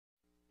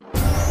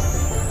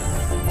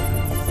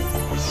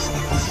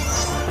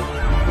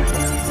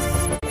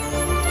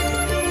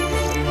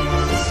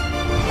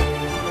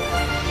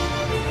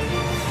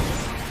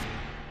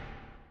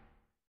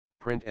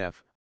printf,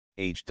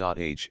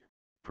 h.h,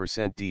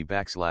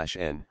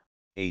 %d\n,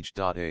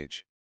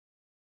 h.h.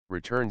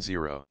 Return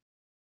 0.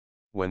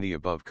 When the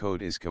above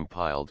code is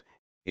compiled,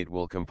 it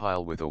will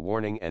compile with a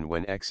warning, and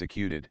when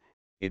executed,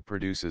 it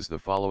produces the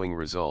following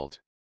result.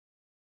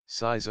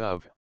 Size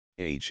of,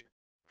 h,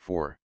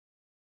 4.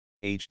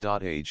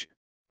 h.h,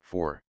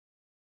 4.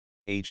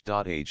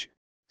 h.h,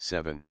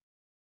 7.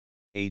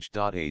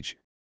 h.h,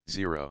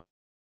 0.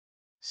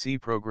 C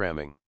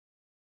programming.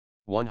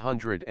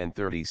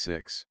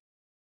 136.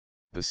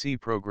 The C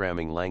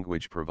programming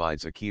language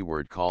provides a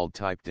keyword called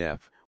typedef,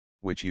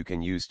 which you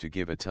can use to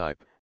give a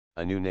type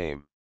a new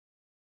name.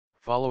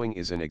 Following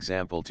is an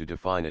example to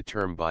define a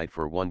term byte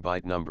for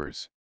 1-byte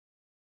numbers.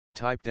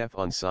 Typedef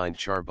unsigned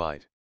char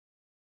byte.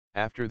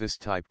 After this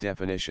type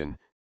definition,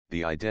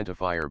 the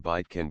identifier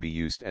byte can be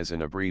used as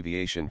an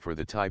abbreviation for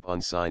the type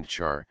unsigned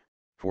char,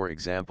 for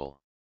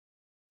example,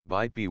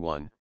 byte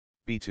B1,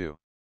 B2.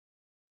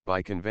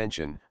 By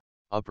convention,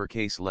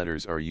 uppercase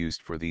letters are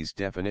used for these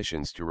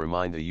definitions to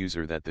remind the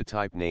user that the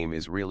type name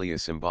is really a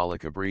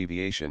symbolic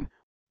abbreviation,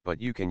 but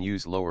you can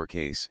use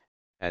lowercase,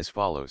 as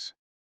follows.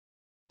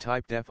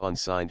 Typedef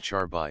unsigned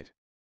char byte.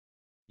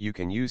 You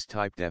can use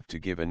typedef to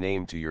give a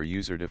name to your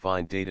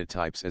user-defined data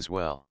types as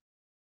well.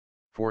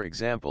 For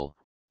example,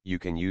 you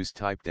can use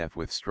typedef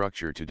with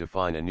structure to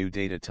define a new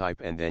data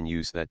type and then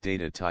use that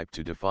data type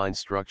to define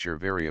structure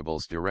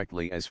variables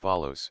directly as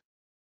follows.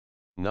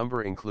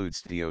 Number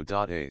includes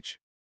dio.h.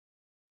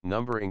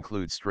 Number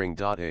includes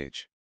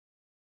string.h.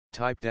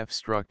 Typedef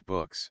struct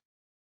books.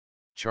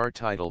 Char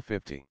title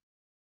 50.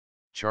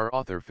 Char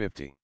author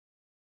 50.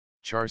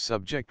 Char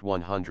subject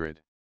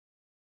 100.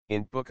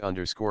 Int book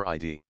underscore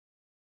ID.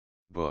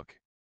 Book.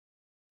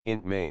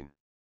 Int main.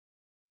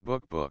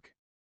 Book.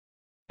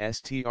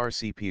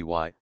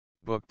 strcpy,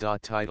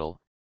 book.title,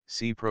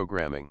 C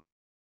programming.